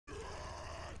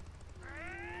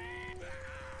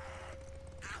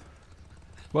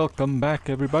Welcome back,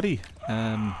 everybody.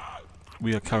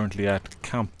 We are currently at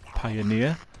Camp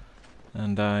Pioneer,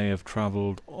 and I have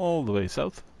travelled all the way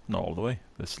south. Not all the way,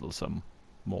 there's still some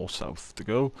more south to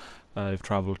go. I've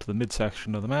travelled to the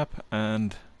midsection of the map,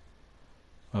 and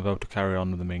I'm about to carry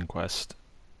on with the main quest.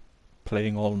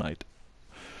 Playing all night.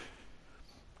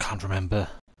 Can't remember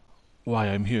why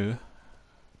I'm here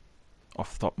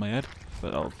off the top of my head,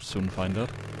 but I'll soon find out.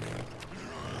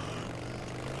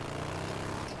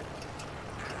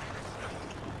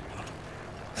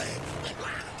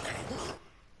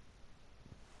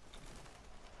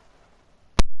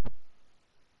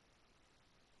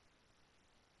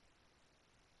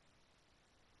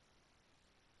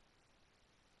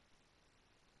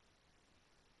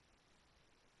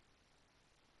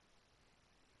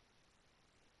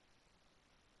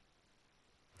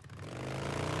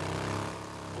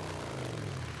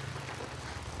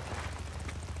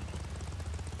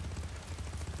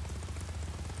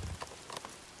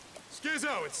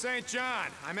 Skizzo, it's St. John.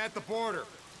 I'm at the border.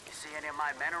 You see any of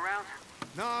my men around?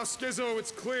 No, Skizzo,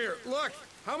 it's clear. Look,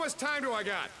 how much time do I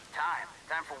got? Time?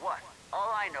 Time for what?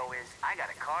 All I know is I got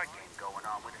a card game going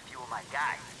on with a few of my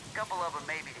guys. A couple of them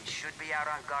maybe they should be out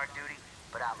on guard duty,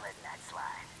 but I'm letting that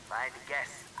slide. If I had to guess,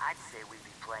 I'd say we'd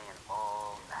be playing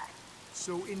all night.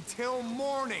 So until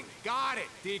morning. Got it.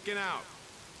 Deacon out.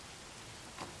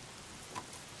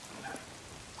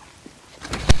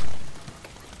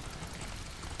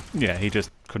 Yeah, he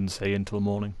just couldn't say until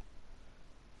morning.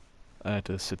 I had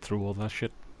to sit through all that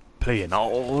shit. Playing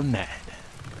all night.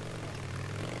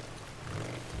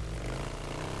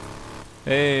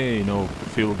 Hey, no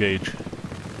fuel gauge.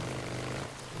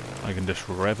 I can just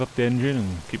rev up the engine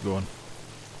and keep going.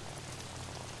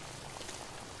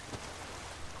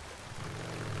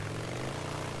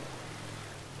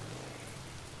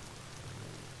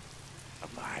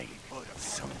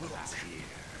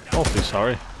 Awfully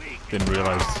sorry. Didn't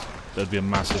realise there'd be a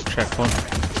massive checkpoint.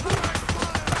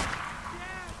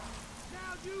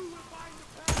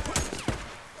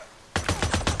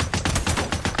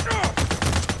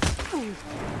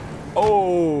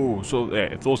 Oh, so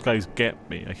yeah, if those guys get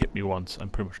me, hit me once, I'm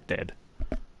pretty much dead.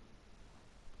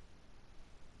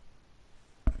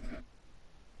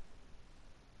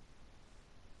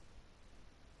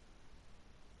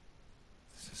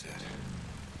 This is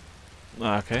it.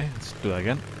 Okay, let's do that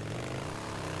again.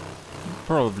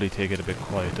 Probably take it a bit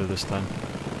quieter this time.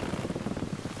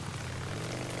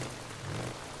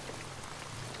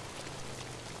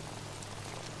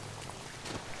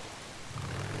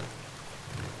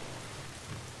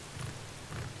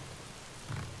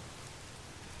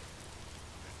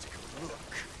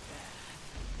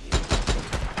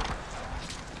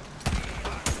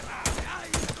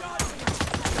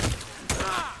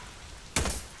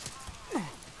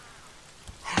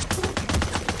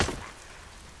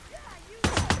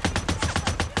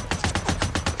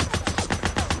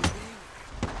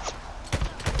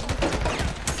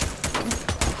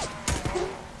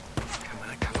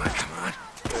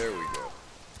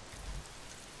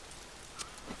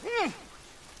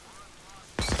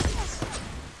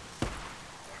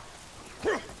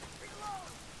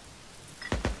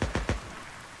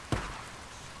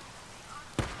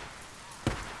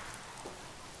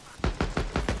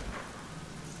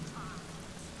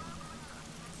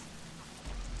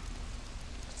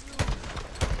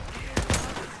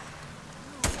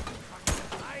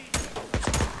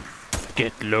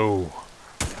 Get low.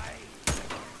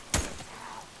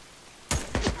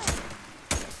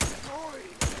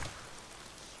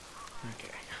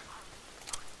 Okay.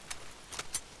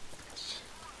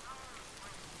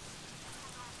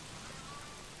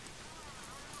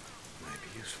 Might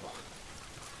be useful.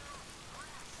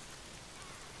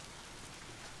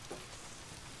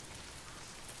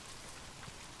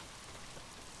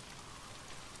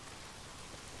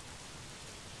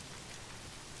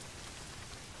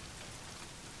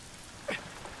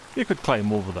 You could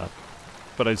climb over that,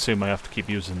 but I'd assume I have to keep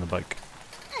using the bike.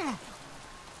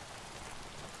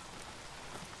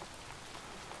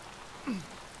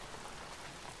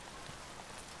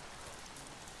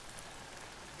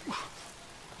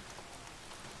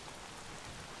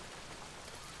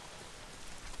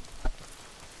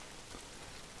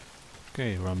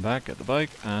 Okay, run back, get the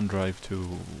bike, and drive to...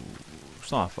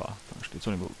 It's not far, actually. It's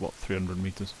only about, what, 300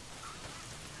 meters.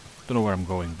 Don't know where I'm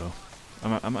going, though.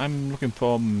 I'm looking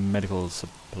for medical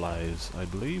supplies, I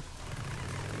believe.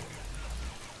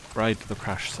 Right to the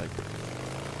crash site.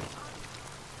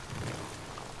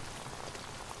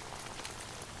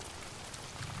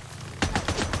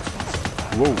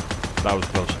 Whoa, that was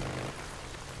close.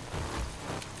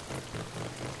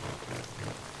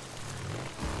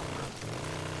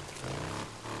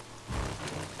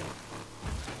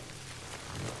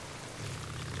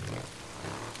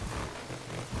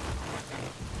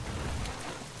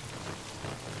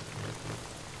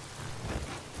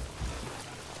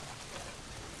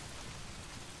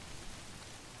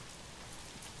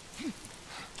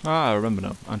 Ah, I remember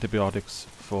now. Antibiotics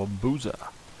for Boozer.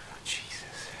 Jesus,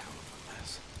 hell of a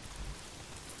mess.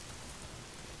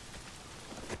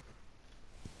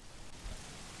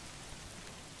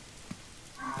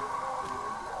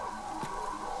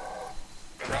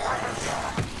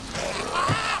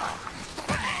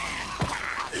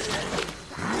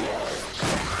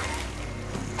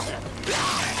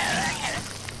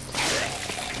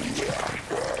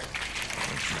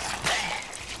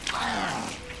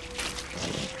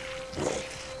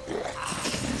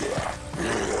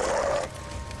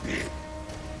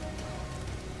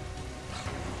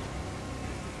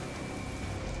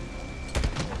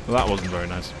 Well, that wasn't very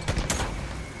nice.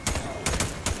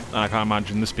 And I can't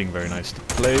imagine this being very nice to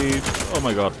play. Oh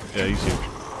my god. Yeah, he's huge.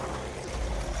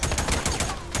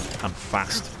 And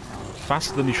fast.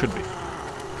 Faster than he should be.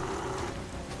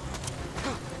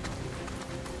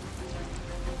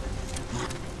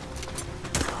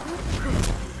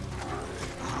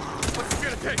 What's it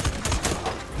gonna take?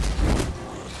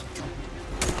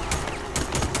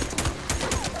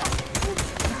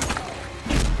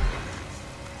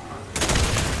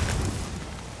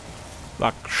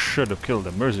 That should have killed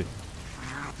him. Mercy.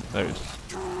 There he is.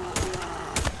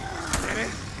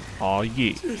 Oh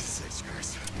yeah. Jesus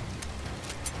Christ.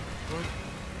 What?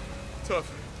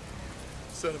 Tough.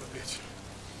 Son of a bitch.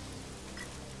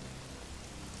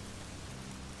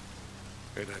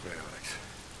 Antibiotics.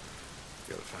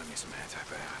 Gotta find me some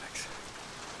antibiotics.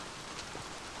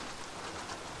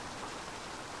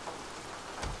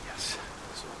 Yes,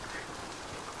 this will work.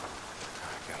 I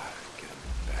gotta get him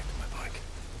back to my bike.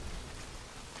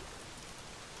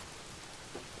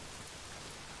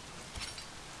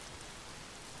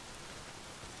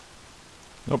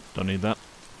 Nope, don't need that.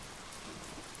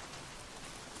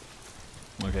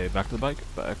 Okay, back to the bike.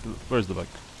 Back to the, where's the bike?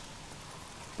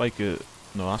 Bike. No,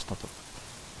 that's not the.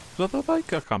 Is that the bike?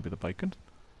 That can't be the bike.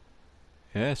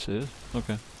 Yes, it is.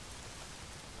 Okay.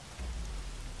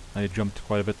 I jumped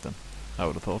quite a bit then. I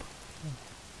would have thought.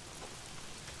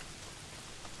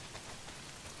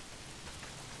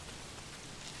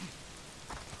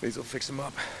 These will fix him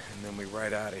up, and then we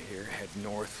ride out of here, head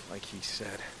north, like he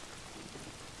said.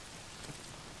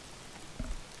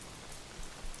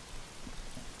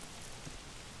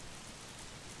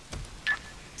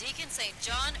 Deacon St.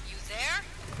 John, you there?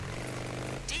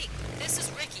 Deke, this is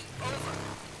Ricky. Over.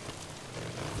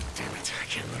 Damn it, I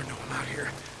can't let her know I'm out here.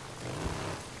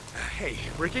 Hey,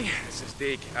 Ricky, this is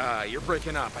Deke. You're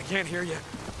breaking up. I can't hear you.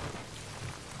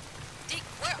 Deke,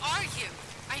 where are you?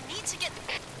 I need to get...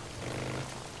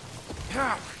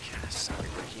 Oh, yeah, sorry,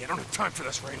 Ricky. I don't have time for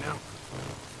this right now.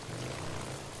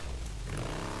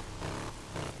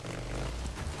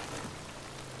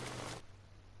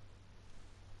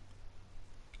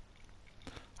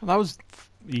 That was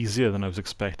easier than I was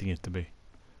expecting it to be.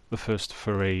 The first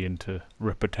foray into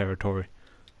Ripper territory.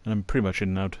 And I'm pretty much in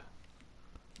and out.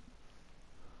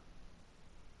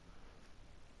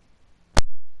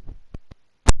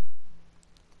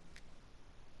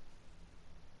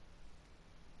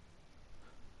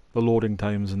 The loading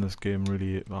times in this game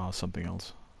really are something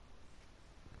else.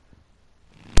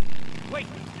 Wait!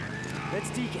 That's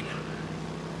Deacon.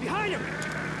 Behind him!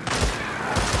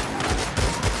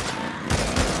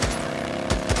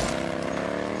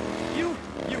 You!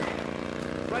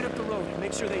 Right up the road.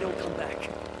 Make sure they don't come back.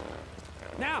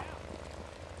 Now!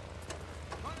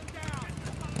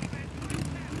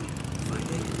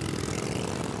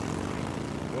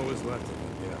 What was left of it?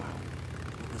 Yeah.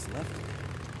 What was left?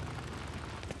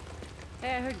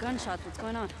 Hey, I heard gunshots. What's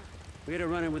going on? We had a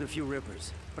run-in with a few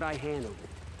rippers, but I handled it.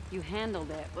 You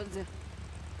handled it. What's it?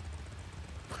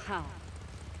 Wow.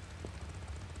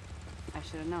 I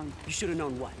should have known. You should have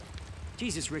known what?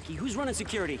 Jesus, Ricky, who's running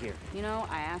security here? You know,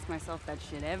 I ask myself that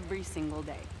shit every single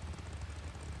day.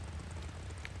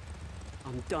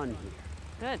 I'm done here.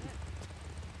 Good.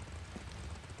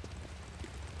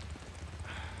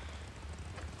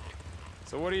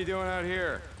 So what are you doing out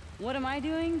here? What am I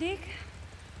doing, Deke?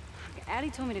 Addie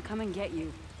told me to come and get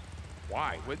you.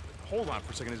 Why? What? Hold on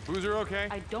for a second. Is Boozer okay?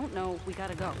 I don't know. We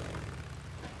gotta go.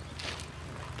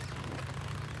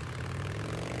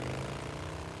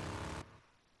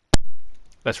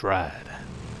 Let's ride.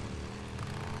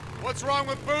 What's wrong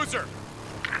with Boozer?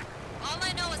 All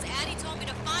I know is Addie told me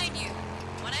to find you.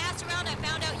 When I asked around, I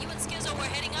found out you and Skizzo were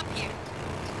heading up here.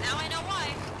 Now I know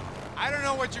why. I don't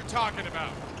know what you're talking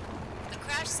about. The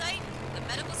crash site, the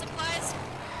medical supplies,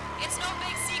 it's no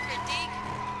big secret, Deke.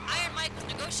 Iron Mike was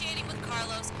negotiating with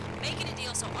Carlos, making a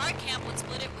deal so our camp would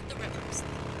split it with the Rippers.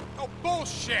 Oh,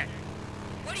 bullshit!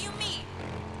 What do you mean?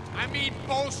 I mean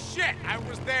bullshit! I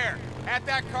was there. Half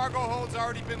that cargo hold's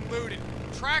already been looted.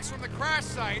 tracks from the crash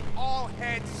site all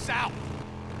head south.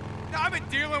 Now, I've been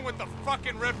dealing with the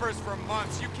fucking Rippers for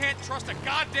months. You can't trust a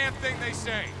goddamn thing they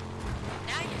say.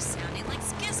 Now you're sounding like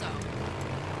Skizzo.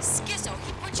 Skizzo,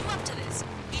 he put you up to this.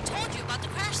 He told you about the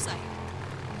crash site.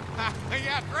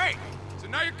 Yeah, great. So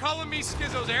now you're calling me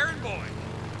Skizzo's errand boy.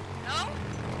 No?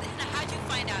 Then how'd you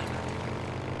find out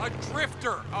about it? A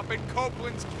drifter up in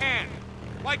Copeland's Can.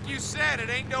 Like you said, it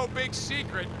ain't no big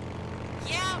secret.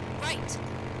 Yeah, right.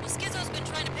 Well, Skizzo's been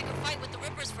trying to pick a fight with the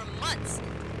Rippers for months.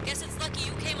 Guess it's lucky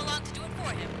you came along to do it for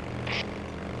him.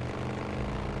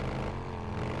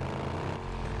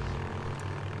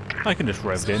 I can just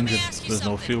rev So the let me engine. ask you There's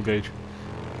no something. fuel gauge.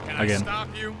 Can I Again.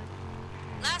 stop you?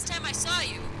 Last time I saw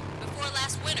you, before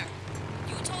last winter,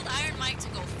 you told Iron Mike to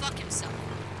go fuck himself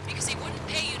because he wouldn't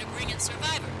pay you to bring in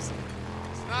survivors.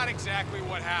 It's not exactly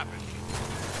what happened.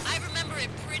 I remember it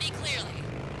pretty clearly.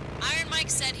 Iron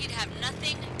Mike said he'd have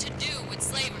nothing to do with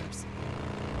slavers.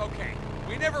 Okay,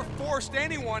 we never forced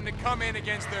anyone to come in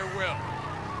against their will.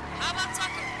 How about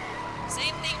Tucker?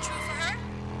 Same thing true for her?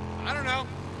 I don't know.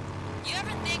 You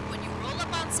ever think when you roll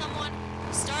up on someone,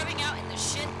 starving out in the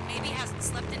shit, maybe hasn't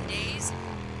slept in days,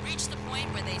 reach the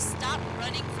point where they stop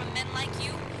running from men like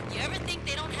you ever think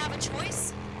they don't have a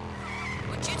choice?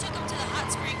 But you took them to the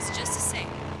hot springs just to say,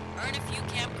 earn a few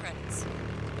camp credits.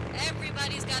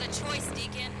 Everybody's got a choice,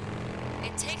 Deacon.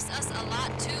 It takes us a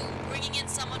lot, too, bringing in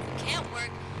someone who can't work,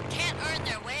 can't earn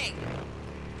their way.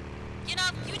 You know,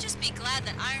 you just be glad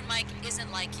that Iron Mike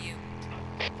isn't like you.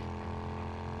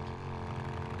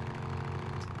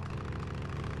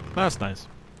 That's nice.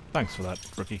 Thanks for that,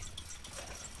 rookie.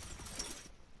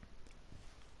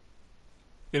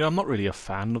 You know, I'm not really a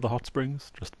fan of the hot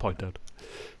springs, just to point out.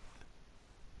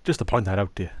 Just to point that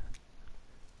out to you.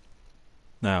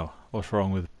 Now, what's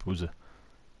wrong with Boozer?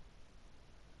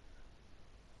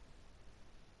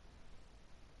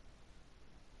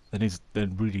 There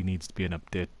really needs to be an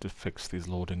update to fix these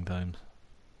loading times.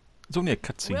 It's only a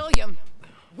cutscene. William!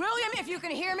 William, if you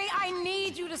can hear me, I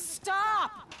need you to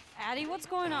stop! Addie, what's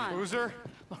going on? Boozer?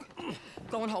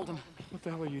 Go and hold him. What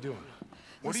the hell are you doing?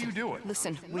 What are you doing?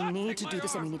 Listen, we need to do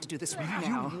this, and we need to do this right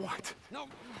now. What? No.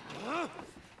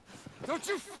 Don't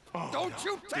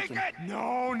you take it!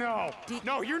 No, no.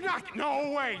 No, you're not.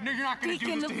 No way. No, you're not gonna do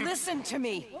Deacon, this to him. listen to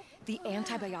me. The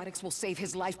antibiotics will save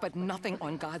his life, but nothing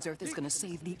on God's earth is gonna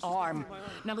save the arm.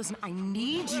 Now listen, I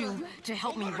need you to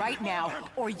help me right now,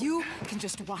 or you can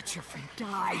just watch your friend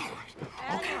die.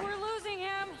 Addie, we're losing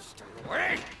him.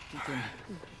 Wait!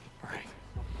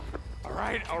 All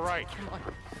right. All right.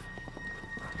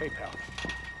 Hey, pal.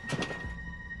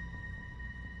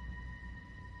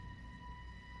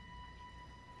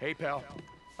 Hey, pal.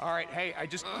 All right, hey, I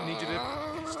just need you to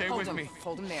stay Hold with him. me.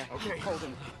 Hold him there. Okay. Hold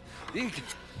him. Deke.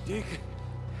 Okay.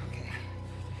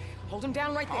 Hold him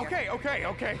down right there. Okay.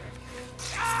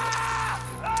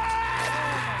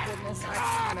 Goodness,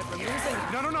 damn it, we're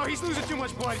losing. No, he's losing too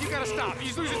much blood. You gotta stop.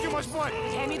 He's losing too much blood.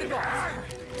 Hand me the ball.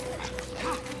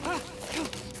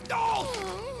 Oh,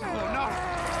 no.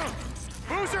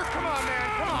 Boozer, come on, man.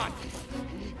 Come on.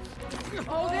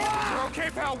 Hold him. You're okay,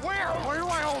 pal. Where do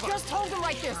I hold him? Just hold him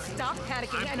right there. Stop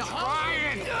panicking and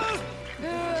Ryan!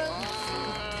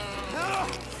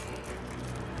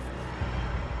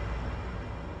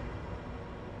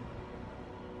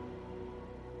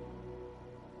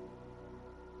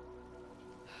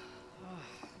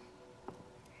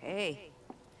 Hey,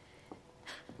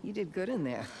 you did good in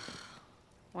there.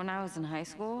 When I was in high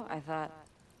school, I thought,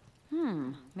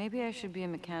 maybe I should be a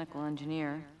mechanical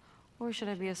engineer, or should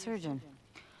I be a surgeon?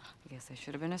 I guess I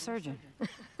should have been a surgeon.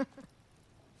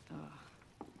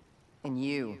 And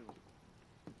you.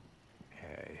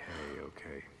 Hey,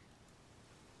 okay.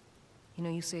 You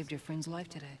know, you saved your friend's life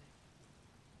today.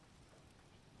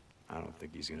 I don't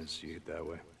think he's gonna see it that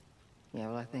way. Yeah,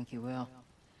 well, I think he will.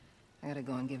 I gotta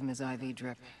go and give him his IV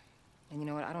drip. And you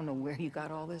know what? I don't know where you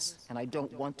got all this, and I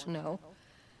don't want to know.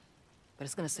 But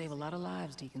it's gonna save a lot of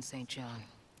lives, Deacon St. John.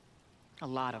 A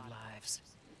lot of lives.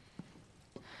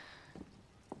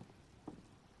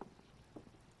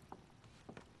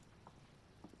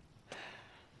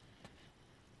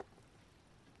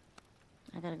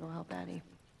 I gotta go help Addie.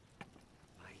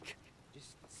 Mike,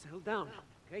 just settle down,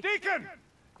 okay? Deacon!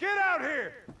 Get out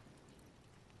here!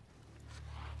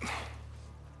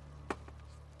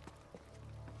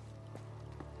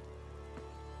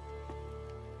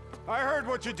 I heard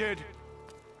what you did.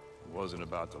 Wasn't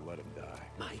about to let him die.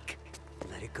 Mike,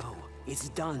 let it go. It's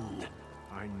done.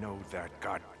 I know that,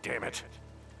 god damn it.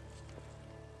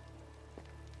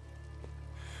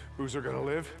 Boozer gonna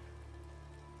live?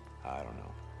 I don't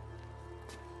know.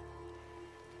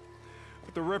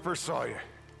 But the Ripper saw you.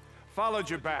 Followed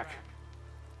you back.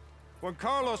 When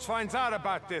Carlos finds out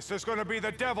about this, there's gonna be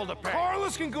the devil to pay.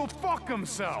 Carlos can go fuck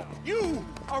himself! You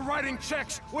are writing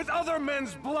checks with other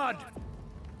men's blood!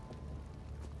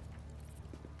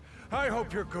 I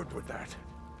hope you're good with that.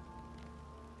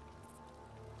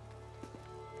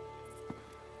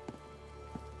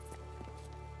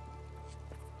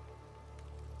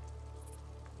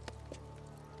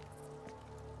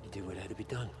 You did what had to be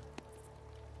done.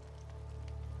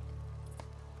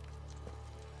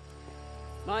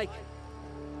 Mike!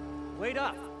 Wait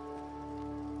up!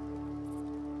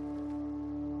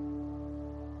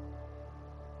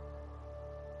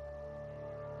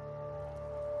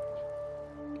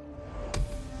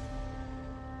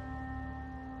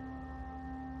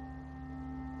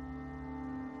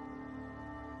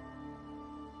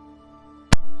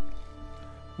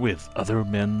 With other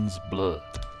men's blood.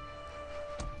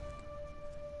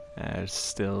 There's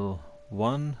still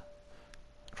one.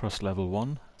 Trust level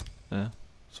 1. Yeah,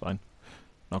 it's fine.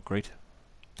 Not great.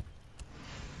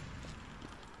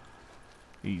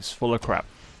 He's full of crap.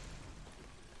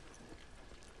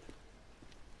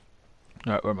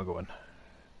 Alright, where am I going?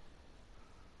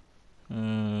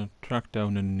 Track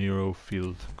down in Nero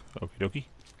Field. Okie dokie.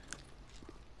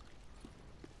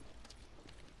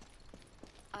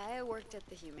 I worked at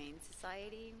the Humane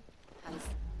Society. Had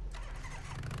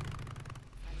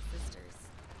sisters.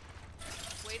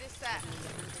 Wait a sec.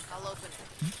 I'll open it.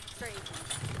 Strange.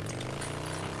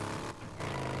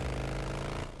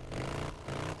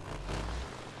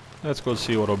 Let's go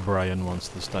see what O'Brien wants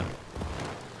this time.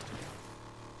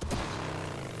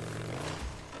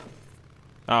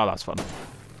 Ah, that's fun.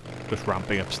 Just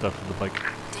ramping up stuff with the bike.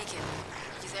 Deacon,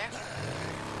 you there?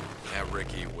 Yeah,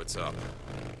 Ricky, what's up?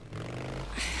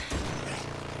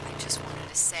 I just wanted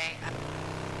to say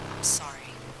I'm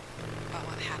sorry about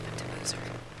what happened to Boozer.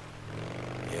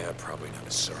 Yeah, probably not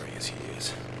as sorry as he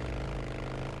is.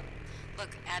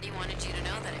 Look, Addie wanted you to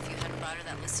know that if you hadn't brought her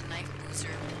that listed knife, Boozer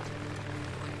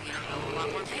would be in a hell of a lot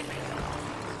more pain.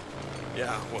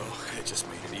 Yeah, well, it just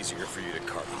made it easier for you to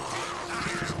carve him.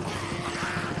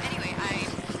 Anyway,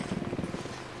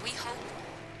 we hope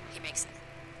he makes it.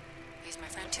 He's my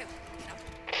friend too, you know?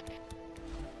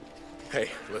 Hey,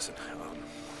 listen,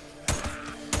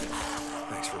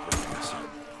 thanks for bringing us up,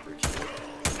 Ricky.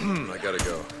 I gotta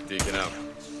go. Deacon out.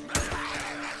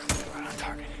 Right on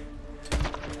target.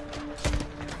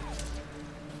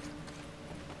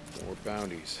 More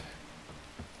bounties.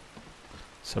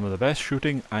 Some of the best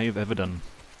shooting I've ever done.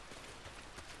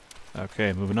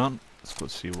 Okay, moving on. Let's go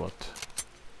see what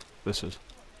this is.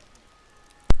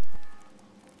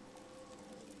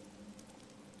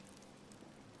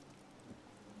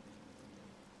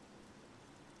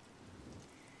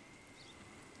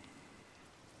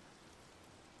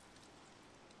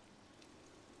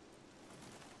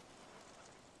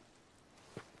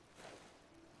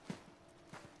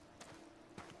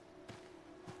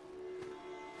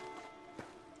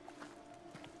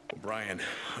 O'Brien,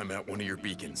 I'm at one of your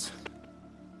beacons.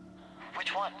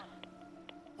 Which one?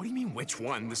 What do you mean, which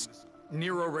one? This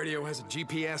Nero radio has a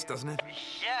GPS, doesn't it?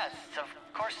 Yes, of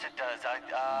course it does.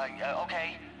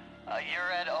 Okay.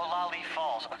 You're at Olali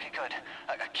Falls. Okay, good.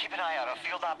 Keep an eye out. A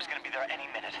field op is gonna be there any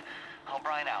minute.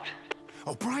 O'Brien out.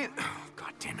 O'Brien! Oh,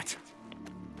 God damn it.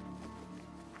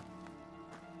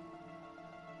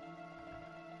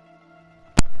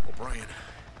 O'Brien,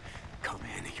 come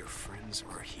in. Your friends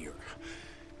are here.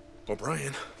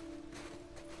 O'Brien.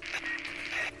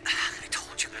 I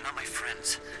told you, they're not my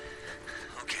friends.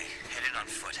 Okay, head in on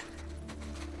foot.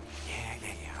 Yeah,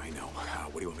 I know.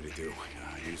 What do you want me to do?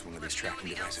 Use one of these tracking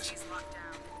devices? No,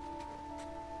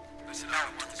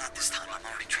 not this time. I'm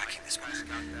already tracking this one.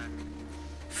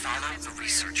 Follow the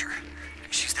researcher.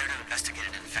 She's there to investigate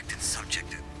an infected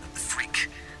subject, the freak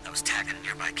that was tagged in a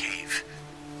nearby cave.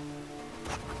 A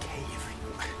cave?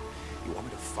 You want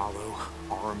me to follow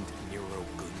armed Nero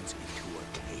goons into a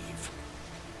cave?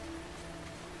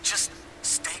 Just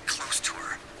stay close to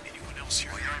her. Anyone else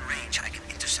here? While you're in range, I can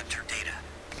intercept her data.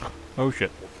 Oh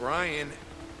shit. O'Brien.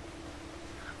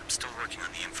 I'm still working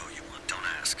on the info you want, don't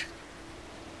ask.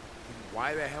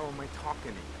 Why the hell am I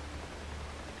talking to you?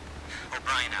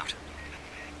 O'Brien out.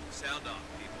 Sound off,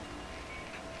 people.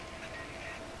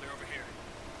 Clear over here.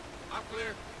 I'm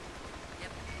clear.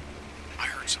 Yep. I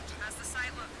heard something. How's the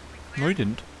site look? No, you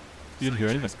didn't. You didn't hear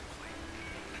anything.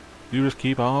 You just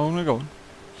keep on going.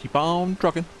 Keep on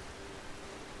trucking.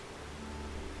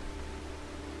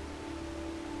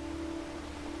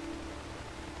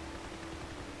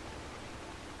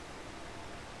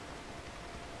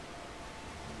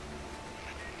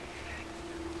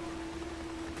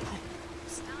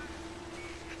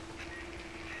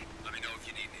 Let me know if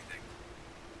you need anything.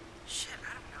 Shit,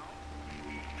 I don't know.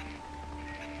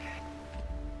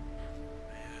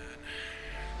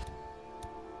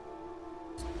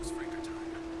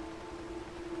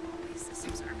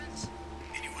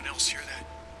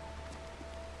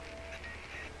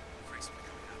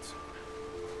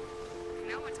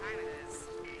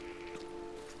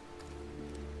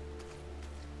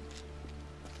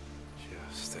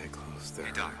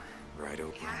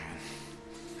 Yeah?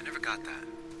 I never got that.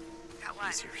 Got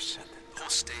what? The whole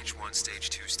stage 1, stage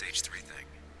 2, stage 3 thing.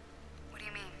 What do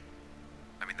you mean?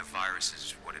 I mean, the virus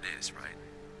is what it is, right?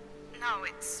 No,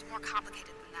 it's more complicated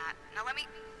than that. Now let me...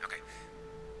 Okay.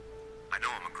 I know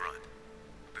I'm a grunt.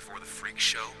 Before the freak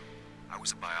show, I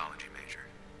was a biology major.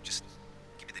 Just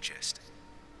give me the gist.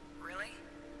 Really?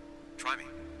 Try me.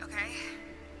 Okay.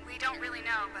 We don't really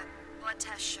know, but blood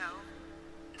tests show.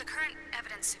 The current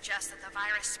evidence suggests that the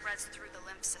virus spreads through the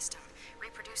lymph system,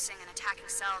 reproducing and attacking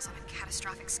cells on a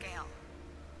catastrophic scale.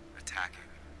 Attacking?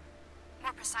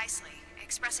 More precisely,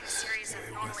 expressing a series of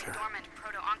normally dormant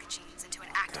proto-oncogenes into an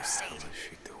active state. What is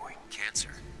she doing? Cancer?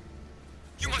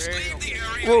 You must leave the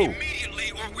area Whoa.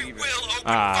 immediately or we will open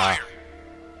Ah. fire!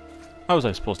 How was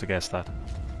I supposed to guess that?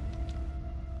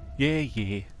 Yeah.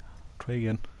 Try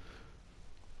again.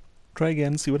 Try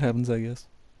again, see what happens, I guess.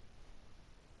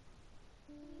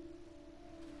 I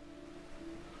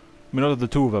mean, out of the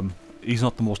two of them, he's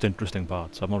not the most interesting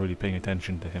part, so I'm not really paying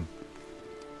attention to him.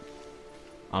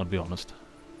 I'll be honest.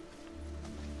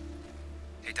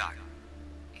 Hey, Doc.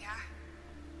 Yeah?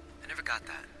 I never got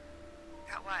that.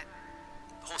 Got what?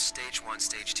 The whole stage 1,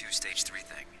 stage 2, stage 3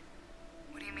 thing.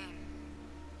 What do you mean?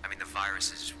 I mean, the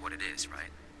virus is what it is, right?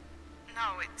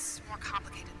 No, it's more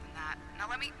complicated than that. Now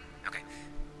let me... Okay.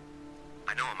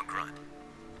 I know I'm a grunt.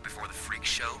 Before the freak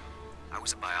show, I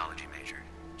was a biology major.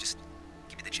 Just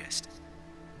give me the gist.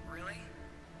 Really?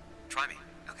 Try me.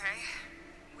 Okay.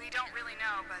 We don't really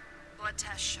know, but blood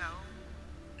tests show.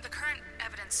 The current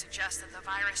evidence suggests that the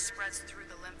virus spreads through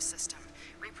the lymph system,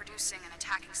 reproducing and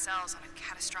attacking cells on a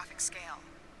catastrophic scale.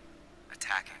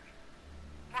 Attacking?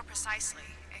 More precisely,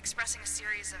 expressing a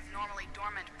series of normally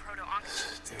dormant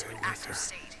proto-oncogenes into an active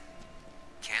state.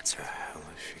 Cancer? What the hell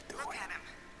is she doing? Look at him.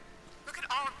 Look at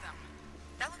all of them.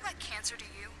 That look like cancer to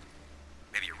you?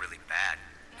 Maybe you're really bad.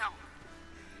 No.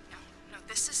 No,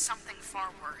 this is something far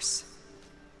worse.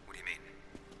 What do you mean?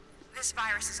 This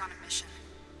virus is on a mission.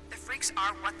 The freaks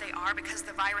are what they are because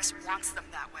the virus wants them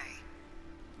that way.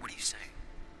 What are you saying?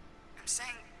 I'm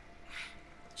saying...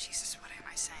 Jesus, what am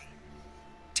I saying?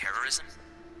 Terrorism?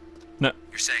 No.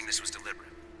 You're saying this was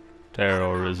deliberate?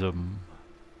 Terrorism.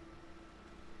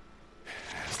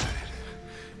 Is that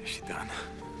it? Is she done?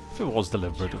 If it was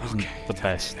deliberate, it wasn't the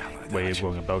best way of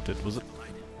going about it, was it?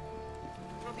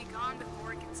 We'll be gone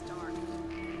before it gets dark.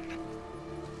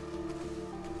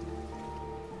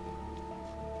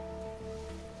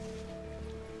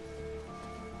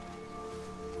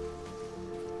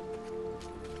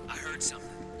 I heard something.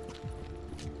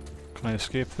 Can I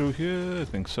escape through here? I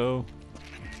think so.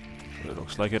 It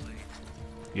looks like it.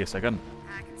 Yes, I can.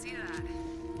 I can see that.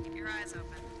 Keep your eyes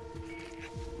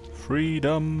open.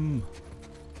 Freedom!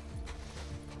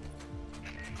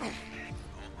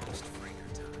 Almost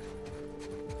freaker time.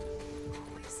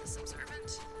 Always this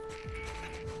observant.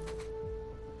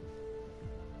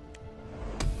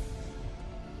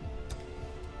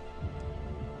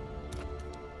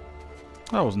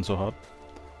 That wasn't so hard.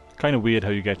 Kind of weird how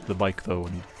you get to the bike though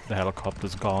and the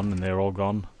helicopter's gone and they're all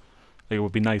gone. Like, it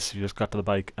would be nice if you just got to the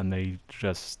bike and they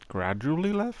just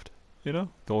gradually left, you know?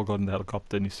 They all got in the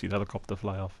helicopter and you see the helicopter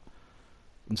fly off.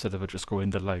 Instead of it just going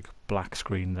to like black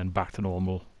screen then back to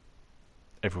normal.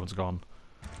 Everyone's gone.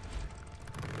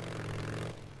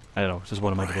 I don't know, it's just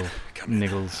one of my little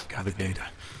niggles of the game.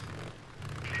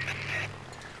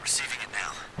 Receiving it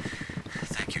now.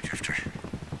 Thank you, Drifter.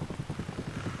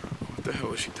 What the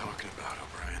hell is she talking about,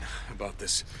 O'Brien? About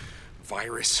this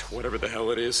virus, whatever the hell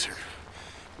it is, or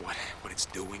what it's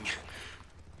doing?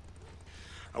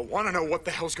 I want to know what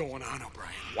the hell's going on,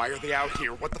 O'Brien. Why are they out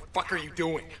here? What the fuck are you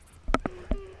doing?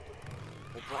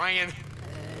 O'Brien?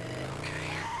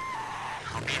 Okay.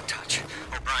 I'll be in touch.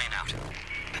 O'Brien out.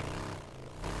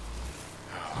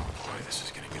 Oh boy, this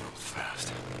is gonna get old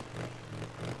fast.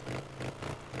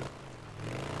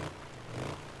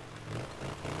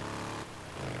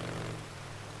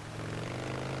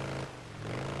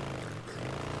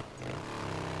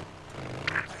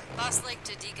 Lost Lake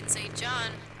to Deacon St.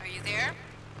 John. Are you there?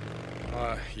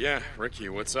 Yeah, Ricky,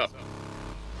 what's up?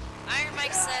 Iron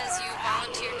Mike says you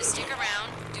volunteered to stick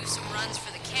around, do some runs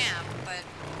for the camp, but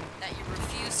that you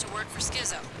refuse to work for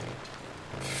Skizzo.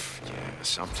 Yeah,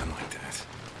 something like that.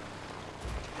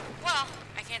 Well,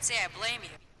 I can't say I blame you.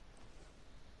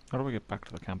 How do we get back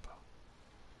to the camp?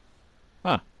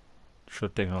 Ah. Should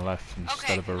have taken a left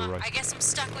instead of a right. I guess I'm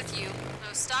stuck with you.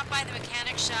 So stop by the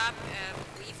mechanic shop.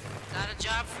 We've got a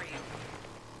job for you.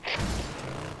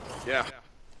 Yeah.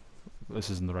 This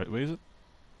isn't the right way, is it?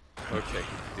 Okay,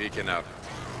 Deacon out.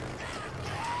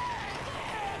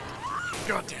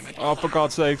 God damn it. Oh, for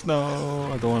God's sakes, no!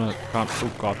 I don't wanna. Can't.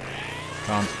 Oh God.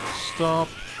 Can't. Stop.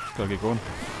 Gotta get going.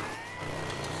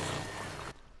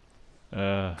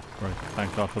 Right,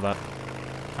 thank God for that.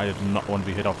 I did not want to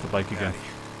be hit off the bike again.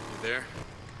 You there?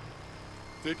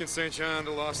 Dick and St. John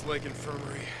to Lost Lake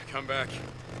Infirmary. Come back.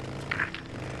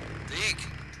 Deke!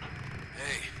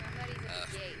 Hey.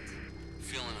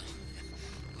 Feeling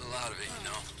a little out of it, you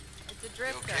know. It's a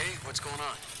You drifter. okay? What's going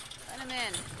on? Let him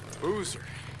in. Boozer.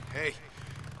 Hey.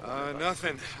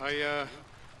 Nothing. I,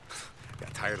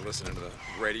 got tired of listening to the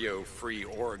Radio Free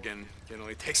Oregon. Can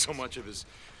only take so much of his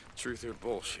truth or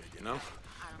bullshit, you know?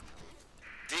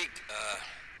 Deke,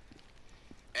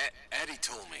 Addie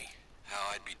told me how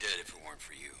I'd be dead if it weren't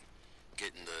for you.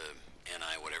 Getting the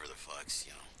NI whatever the fucks,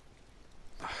 you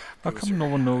know. How come no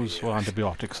one knows what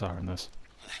antibiotics are in this?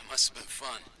 It must have been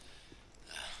fun.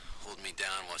 Holding me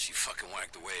down while she fucking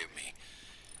whacked away at me.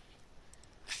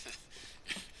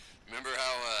 Remember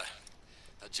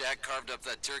how Jack carved up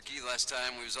that turkey last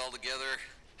time we was all together?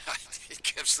 It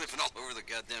kept slipping all over the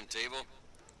goddamn table.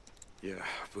 Yeah,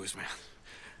 Booze Man.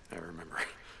 I remember.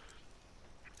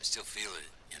 I still feel it,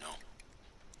 you know.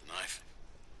 The knife.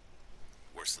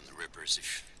 Worse than the Rippers.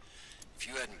 If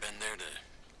you hadn't been there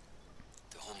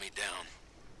to hold me down,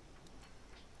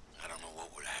 I don't know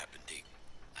what would have happened, Deke.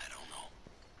 I don't know.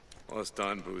 Well, it's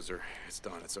done, Boozer. It's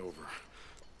done. It's over.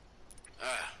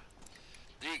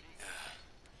 Deke,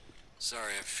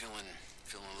 sorry, I'm feeling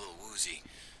a little woozy.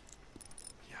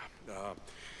 Yeah,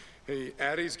 hey,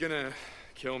 Addie's gonna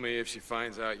kill me if she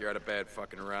finds out you're out of bad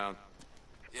fucking around.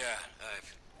 Yeah,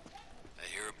 I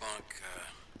hear a bunk,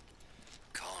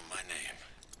 calling my name.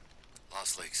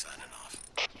 Lost Lake signing off.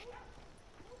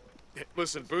 Hey,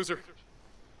 listen, Boozer.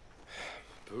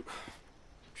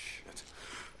 Shit.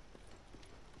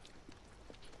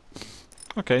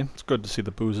 Okay, it's good to see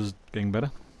the boozers getting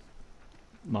better.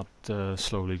 Not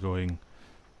slowly going...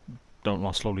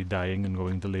 not slowly dying and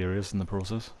going delirious in the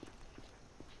process.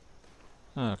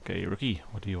 Okay, Ricky,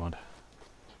 what do you want?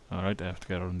 Alright, I have to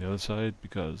get on the other side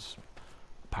because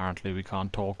apparently we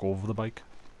can't talk over the bike.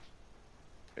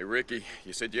 Hey, Ricky,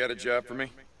 you said you had a job for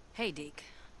me? Hey, Deke.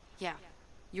 Yeah.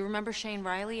 You remember Shane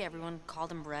Riley? Everyone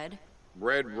called him Red?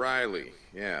 Red Riley.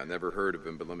 Yeah, never heard of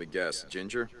him, but let me guess.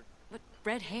 Ginger? What,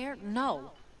 red hair?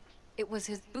 No. It was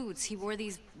his boots. He wore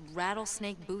these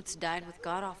rattlesnake boots dyed with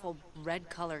god-awful red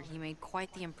color. He made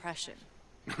quite the impression.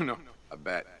 No, I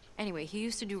bet. Anyway, he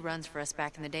used to do runs for us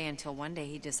back in the day until one day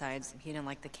he decides he didn't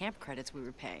like the camp credits we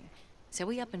were paying. So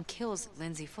he up and kills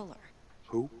Lindsay Fuller.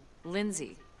 Who?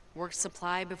 Lindsay. Worked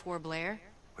supply before Blair.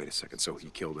 Wait a second, so he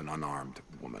killed an unarmed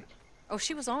woman? Oh,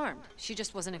 she was armed. She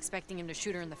just wasn't expecting him to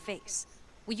shoot her in the face.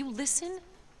 Will you listen?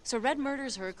 So Red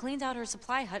murders her, cleans out her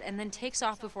supply hut, and then takes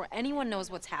off before anyone knows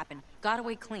what's happened. Got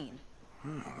away clean.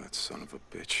 Oh, that son of a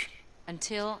bitch.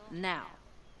 Until now.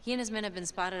 He and his men have been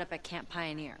spotted up at Camp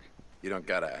Pioneer. You don't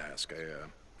gotta ask.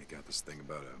 I got this thing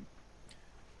about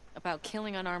About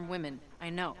killing unarmed women, I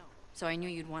know. So I knew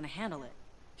you'd want to handle it.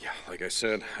 Yeah, like I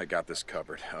said, I got this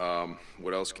covered.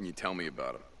 What else can you tell me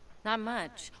about him? Not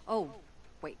much. Oh,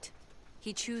 wait.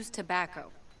 He chews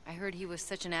tobacco. I heard he was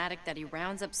such an addict that he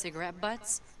rounds up cigarette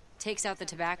butts, takes out the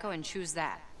tobacco, and chews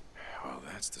that. Oh,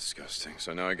 that's disgusting.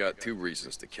 So now I got 2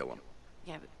 reasons to kill him.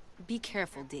 Yeah, but be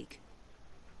careful, Deke.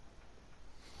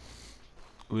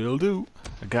 Will do.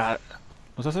 I got it.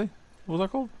 What's that say? What was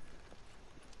that called?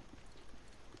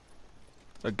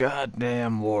 A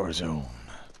goddamn war zone.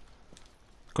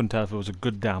 Couldn't tell if it was a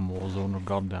good damn war zone or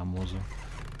goddamn war zone.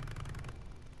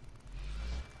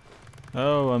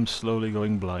 Oh, I'm slowly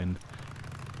going blind.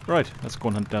 Right, let's go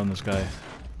and hunt down this guy.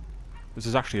 This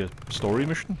is actually a story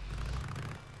mission,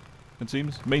 it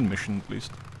seems. Main mission, at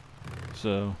least.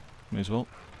 So, may as well.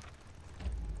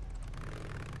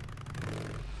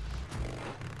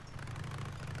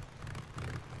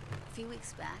 A few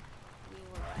weeks back, we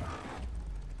were riding.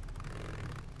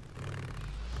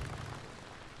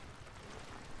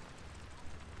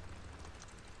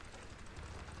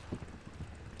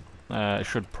 I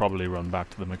should probably run back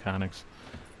to the mechanics.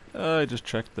 I just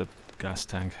checked the gas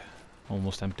tank.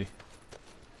 Almost empty.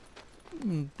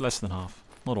 Less than half.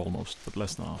 Not almost, but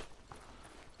less than half.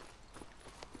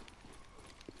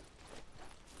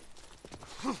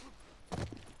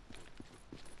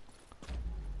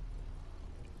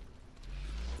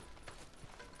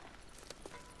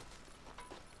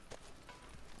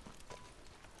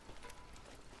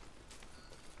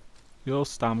 Your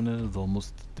stamina is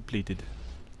almost depleted.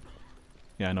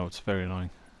 Yeah, I know, it's very annoying.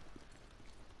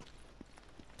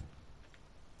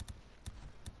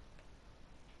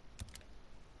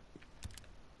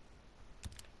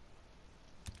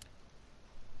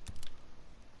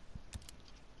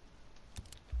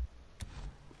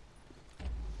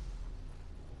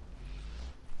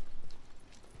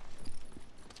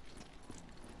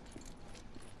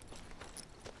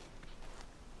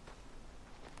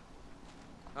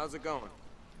 How's it going?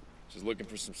 Just looking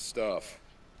for some stuff.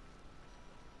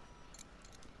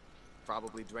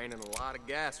 Probably draining a lot of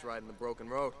gas riding the broken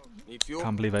road. Need fuel?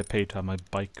 Can't believe I paid to have my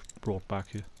bike brought back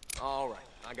here. All right,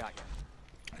 I got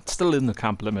you. It's still in the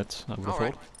camp limits, I would have All thought.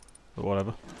 right. But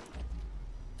whatever.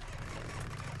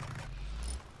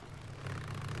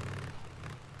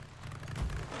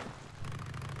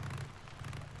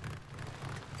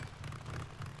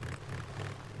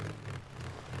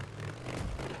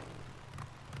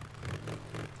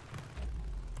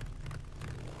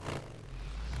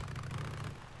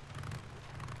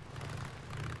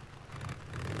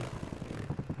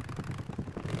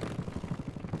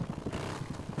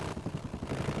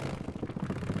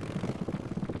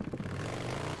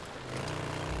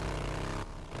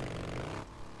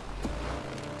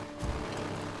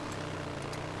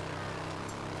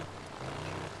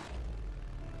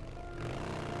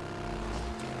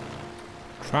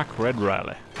 Track Red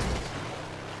Rally.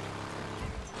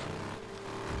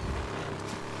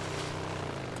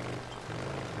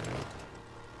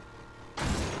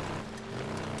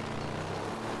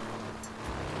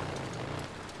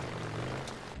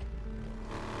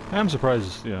 I'm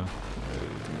surprised, yeah.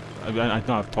 I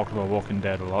know I've talked about Walking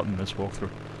Dead a lot in this walkthrough,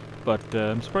 but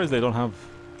I'm surprised they don't have...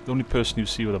 The only person you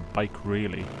see with a bike,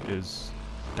 really, is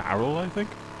Daryl, I think?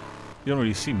 You don't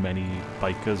really see many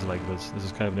bikers like this. This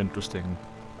is kind of an interesting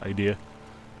idea.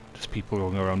 Just people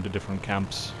going around to different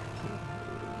camps,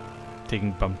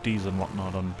 taking bounties and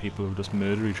whatnot on people who just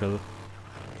murder each other,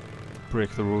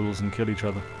 break the rules and kill each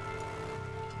other.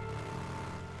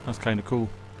 That's kind of cool.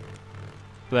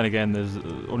 But then again, there's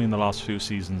only in the last few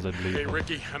seasons, I believe. Hey,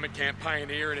 Ricky, I'm a Camp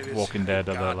Pioneer, and it is Walking Dead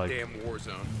are the, like, goddamn war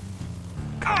zone.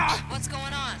 What's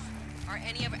going on? Are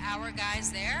any of our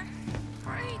guys there?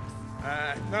 Right.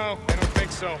 No, I don't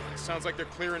think so. Sounds like they're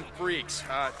clearing freaks.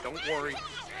 Don't worry.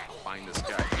 I'll find this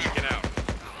guy. Peeking out.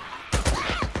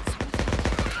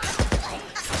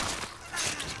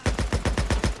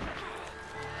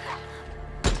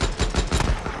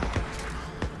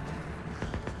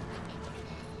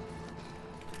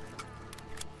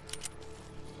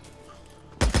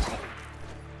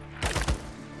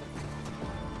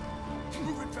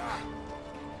 Move it back!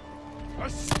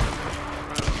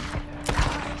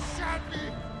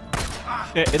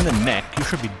 Yeah, in the neck, you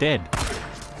should be dead.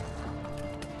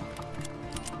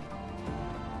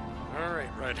 Alright,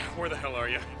 Red, where the hell are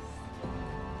you?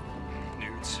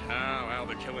 Newts. Oh, wow,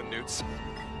 they're killing newts.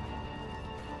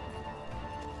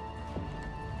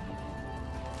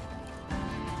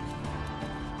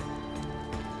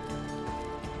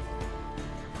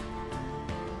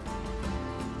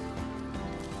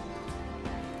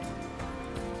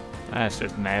 That's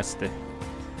just nasty.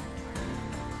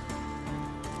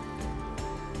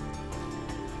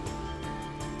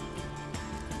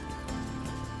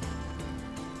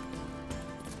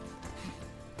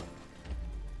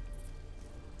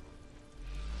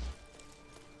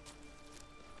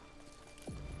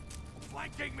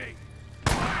 Flanking me!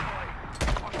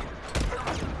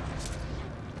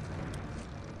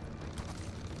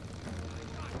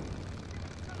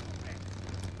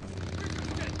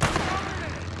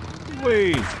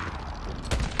 Wait.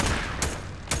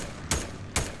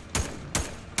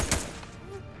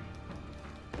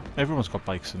 Everyone's got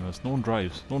bikes in this. No one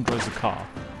drives. No one drives a car.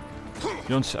 You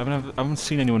don't. I haven't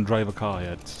seen anyone drive a car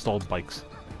yet. It's all bikes.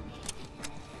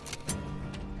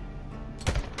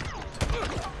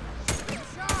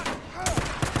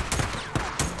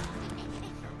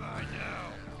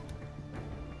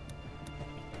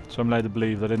 So I'm led to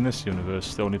believe that in this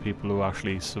universe, the only people who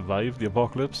actually survived the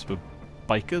apocalypse were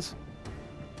bikers.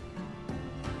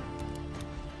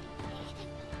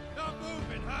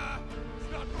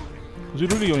 Because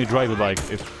you'd really only drive a bike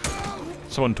if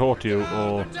someone taught you,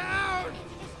 or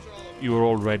you were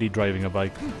already driving a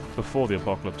bike before the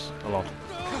apocalypse a lot.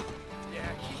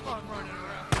 Yeah, keep on running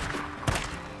around.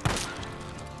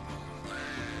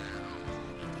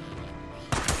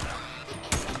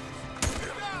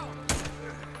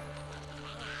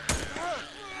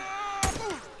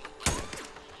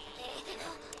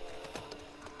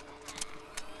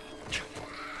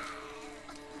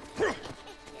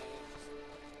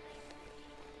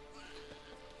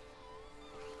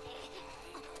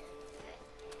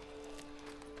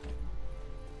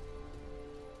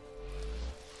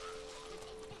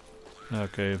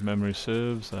 Okay, if memory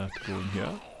serves, that go in here.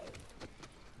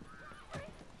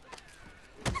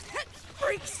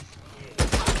 Freaks!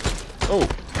 Oh!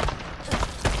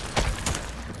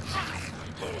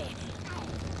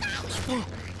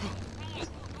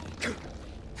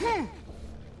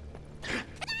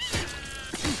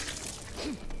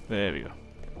 There we go.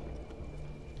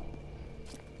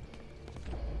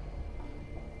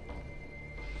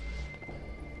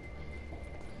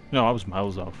 No, I was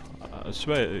miles off. I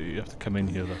swear you have to come in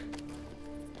here though.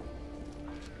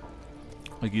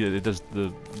 Like yeah, it does,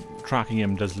 the tracking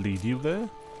him does lead you there,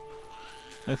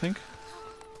 I think.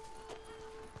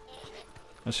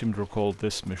 I seem to recall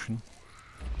this mission.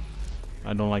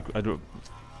 I don't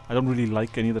really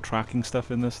like any of the tracking stuff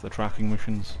in this, the tracking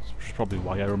missions, which is probably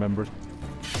why I remember it.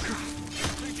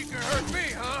 Think you can hurt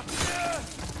me, huh?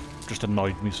 Just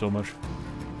annoyed me so much.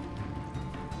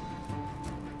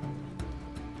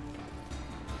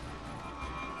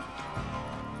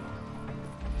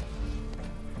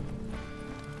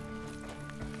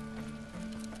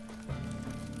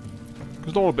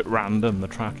 Because they're all a bit random, the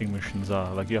tracking missions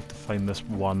are. Like, you have to find this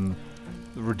one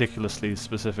ridiculously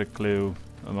specific clue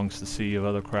amongst the sea of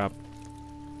other crap,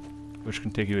 which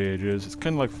can take you ages. It's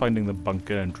kind of like finding the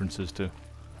bunker entrances too.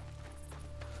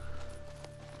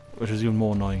 Which is even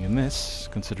more annoying in this,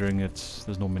 considering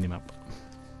there's no minimap.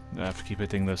 I have to keep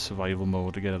hitting the survival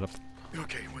mode to get it up.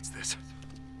 Okay, what's this?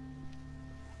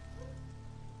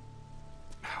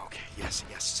 Okay, yes,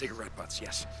 cigarette butts,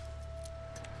 yes.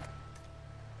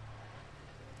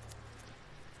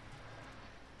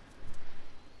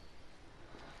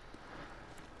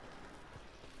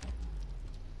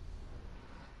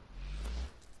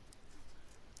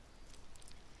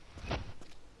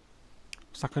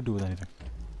 What's that gonna do with anything?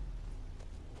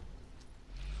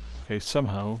 Okay,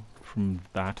 somehow, from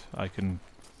that, I can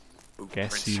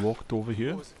guess he walked over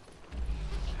here.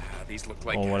 These look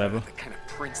like or whatever. The kind of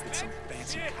prints that some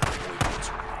fancy cowboy boots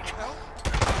would make.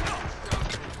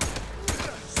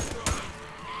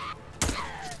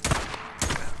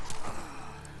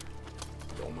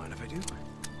 Don't mind if I do.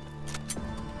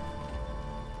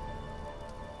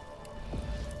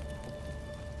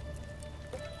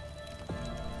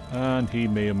 And he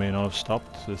may or may not have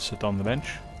stopped to sit on the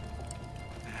bench.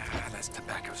 That's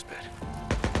tobacco spit.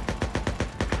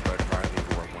 Red Riley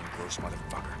wore one gross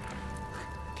motherfucker.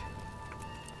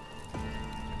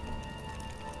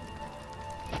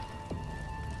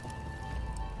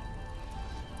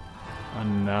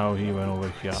 And now he went over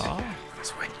here.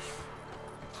 This way.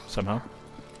 Somehow.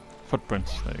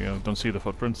 Footprints. There you go. Don't see the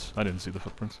footprints. I didn't see the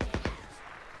footprints.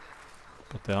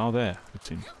 But they are there, it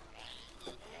seems.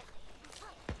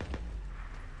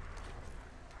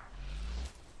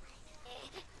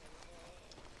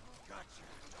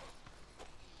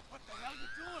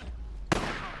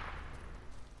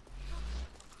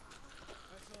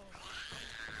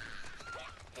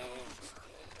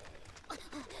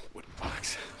 Wooden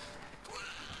box.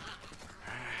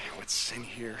 What's in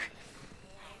here?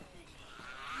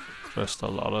 Just a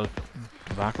lot of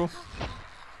tobacco.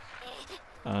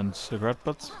 And cigarette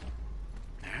butts.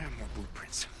 More boot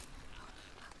prints.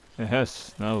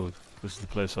 Yes, no, this is the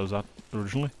place I was at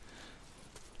originally.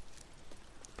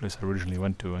 Place I originally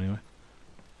went to, anyway.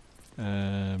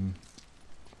 Here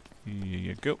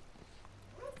you go.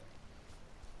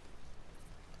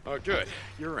 Oh, good.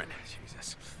 You're in.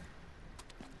 Jesus.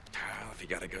 Well, if you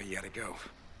gotta go, you gotta go.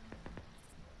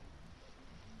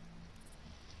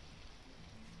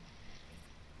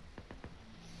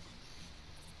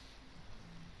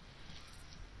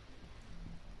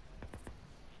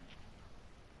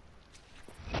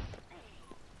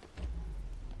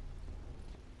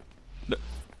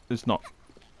 It's not.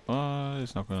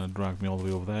 It's not going to drag me all the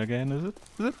way over there again, is it?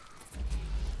 Is it?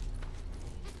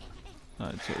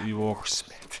 Right, so you walk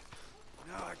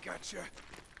Now I gotcha.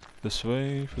 this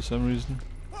way for some reason.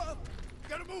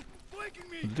 Gotta move. Flanking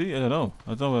me. Did he? I don't know. I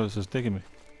don't know where this is taking me.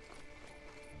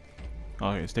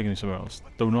 Okay, it's taking me somewhere else.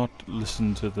 Do not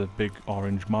listen to the big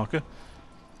orange marker.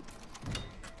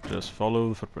 Just follow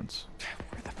the footprints.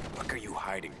 Where the fuck are you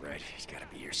hiding, Red? He's gotta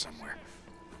be here somewhere.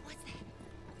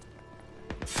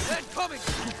 Red coming.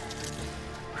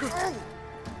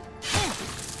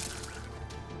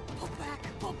 Pull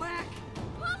back! Pull back!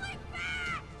 Pulling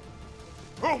back!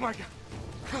 Oh my god!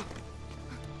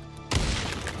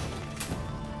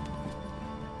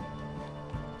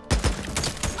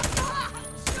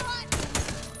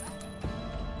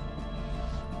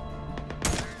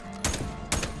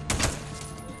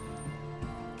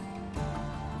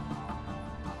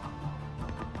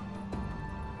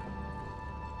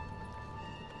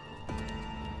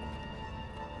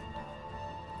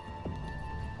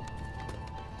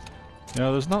 Yeah,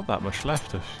 there's not that much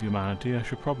left of humanity. I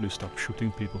should probably stop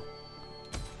shooting people.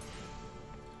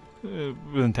 With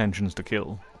intentions to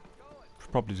kill.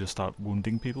 Should probably just start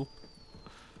wounding people.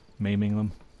 Maiming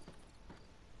them.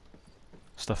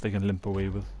 Stuff they can limp away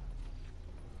with.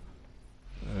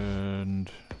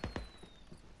 And...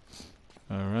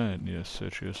 Alright, yeah,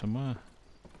 search here somewhere.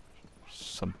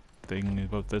 Something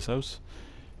about this house.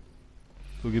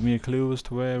 will give me a clue as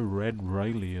to where Red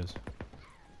Riley is.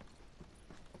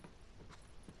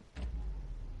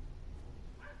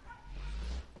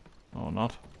 Or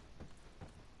not.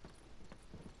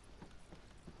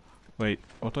 Wait,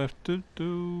 what do I have to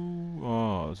do?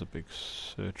 Oh, there's a big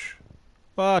search.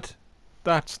 What?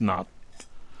 That's not...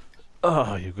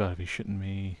 Oh, you gotta be shitting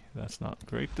me. That's not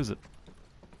great, is it?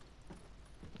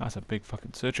 That's a big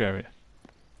fucking search area.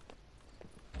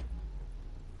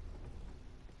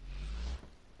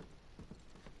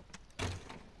 How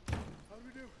do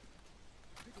we do?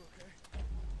 I think we're okay.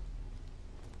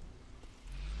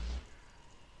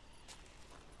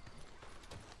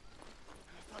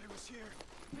 I thought he was here.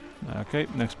 Okay,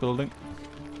 next building.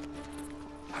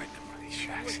 Hide in one of these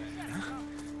shacks. Huh?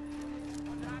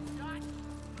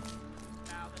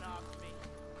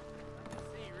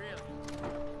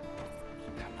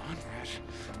 Come on, Red.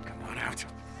 Come on out.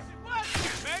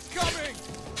 Men coming!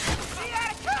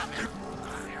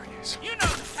 There he is. You know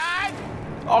the time!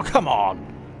 Oh, come on!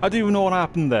 I don't even know what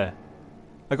happened there.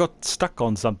 I got stuck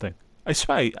on something. I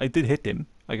swear I did hit him.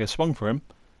 Like I swung for him.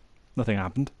 Nothing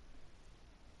happened.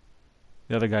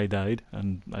 The other guy died,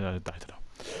 and I don't know.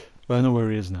 But I know where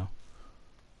he is now.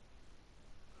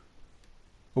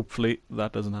 Hopefully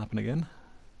that doesn't happen again.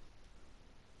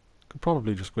 Could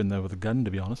probably just go in there with a gun,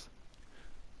 to be honest.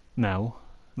 Now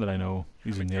that I know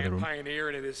he's in the other room. Pioneer,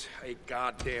 and it is a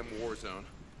goddamn war zone.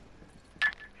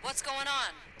 What's going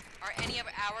on? Are any of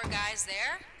our guys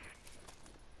there?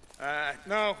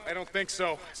 No, I don't think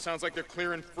so. Sounds like they're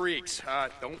clearing freaks.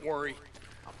 Don't worry.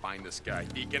 I'll find this guy.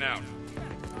 Deacon out.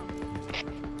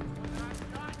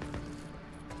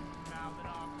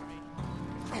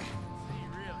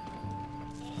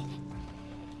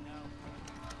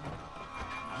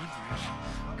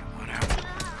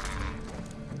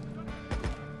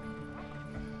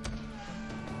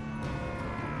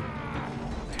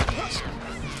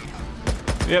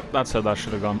 Yep, that's how that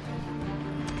should have gone.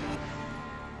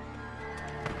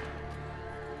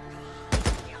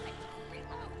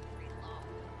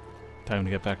 Time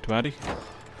to get back to Addy.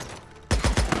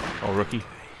 Oh, Rookie.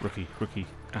 Rookie.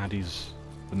 Addy's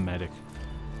the medic.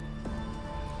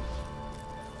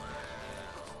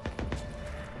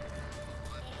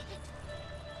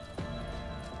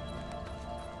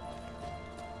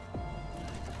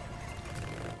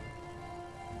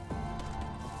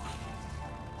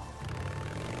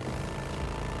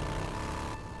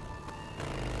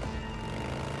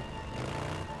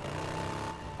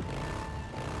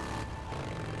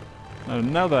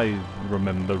 Now that I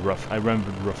remembered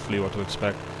roughly what to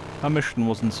expect, our mission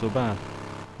wasn't so bad.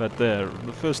 But the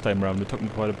first time around, it took me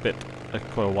quite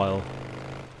a while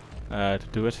to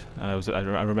do it. I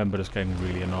remember just getting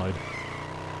really annoyed.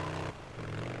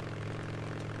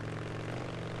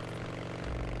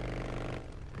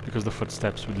 Because the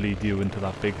footsteps would lead you into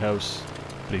that big house,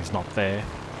 but he's not there,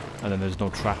 and then there's no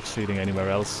tracks leading anywhere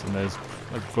else, and there's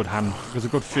a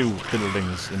good few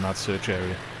buildings in that search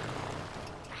area.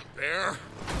 There.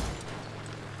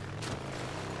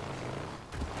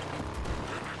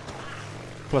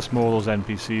 Plus more of those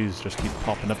NPCs just keep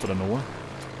popping up out of nowhere.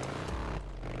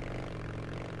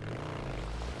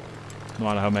 No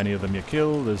matter how many of them you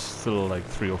kill, there's still like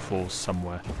 3 or 4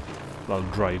 somewhere that'll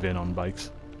drive in on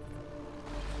bikes.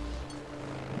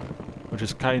 Which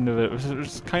is kind of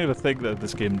a thing that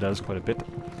this game does quite a bit,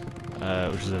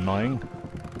 which is annoying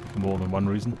for more than one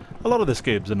reason. A lot of this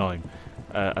game's annoying,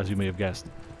 as you may have guessed.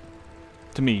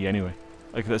 To me, anyway.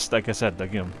 Like I said,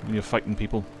 like, you know, when you're fighting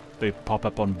people, they pop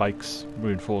up on bikes.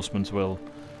 Reinforcements will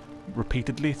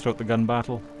repeatedly throughout the gun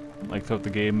battle, like throughout the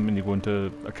game, and you go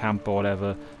into a camp or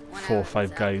whatever. 4 or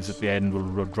 5 guys at the end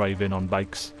will drive in on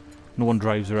bikes. No one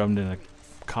drives around in a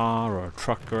car or a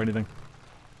truck or anything.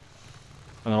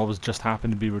 And I always just happen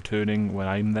to be returning when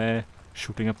I'm there,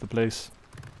 shooting up the place.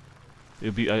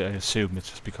 It'll be, I assume it's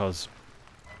just because,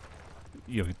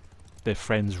 you know, their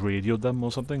friends radioed them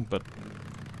or something, but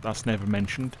that's never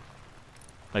mentioned.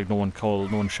 Like, no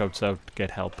one shouts out, get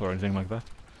help or anything like that.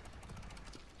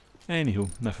 Anywho,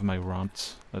 enough of my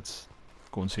rants. Let's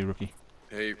go and see Rookie.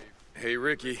 Hey,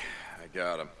 Ricky. I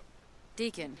got him.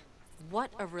 Deacon,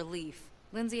 what a relief.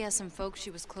 Lindsay has some folks she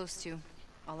was close to.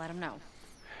 I'll let him know.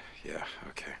 Yeah,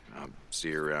 okay. I'll see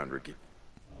you around, Ricky.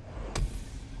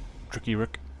 Tricky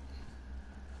Rick.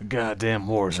 A goddamn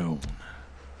war zone.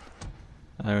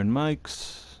 Iron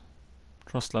Mics.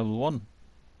 Trust level 1.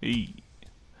 E.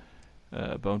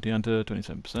 Bounty Hunter,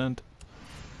 27%.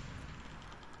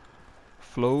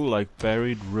 Flow like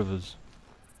buried rivers.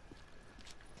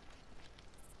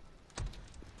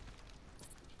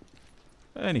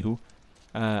 Anywho,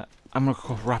 I'm gonna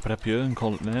wrap it up here and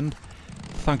call it an end.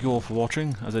 thank you all for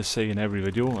watching, as I say in every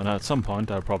video, and at some point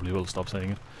I probably will stop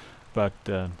saying it, but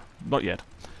not yet.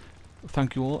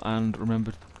 Thank you all, and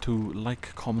remember to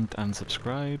like, comment and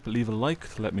subscribe. Leave a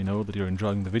like to let me know that you're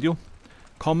enjoying the video.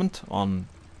 Comment on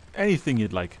anything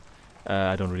you'd like.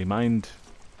 I don't really mind.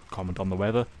 Comment on the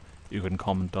weather. You can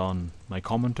comment on my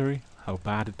commentary, how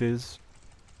bad it is,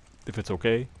 if it's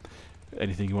okay.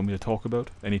 Anything you want me to talk about,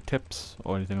 any tips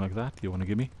or anything like that you want to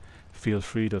give me, feel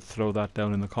free to throw that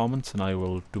down in the comments and I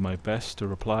will do my best to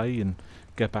reply and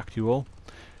get back to you all.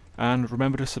 And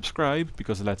remember to subscribe,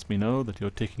 because it lets me know that you're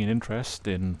taking an interest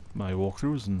in my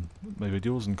walkthroughs and my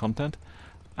videos and content,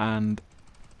 and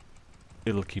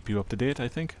it'll keep you up to date,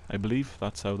 I believe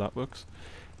that's how that works.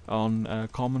 On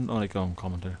commenter,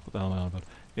 what the hell am I on about?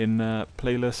 In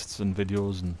playlists and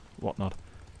videos and whatnot.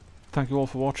 Thank you all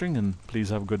for watching, and please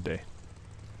have a good day.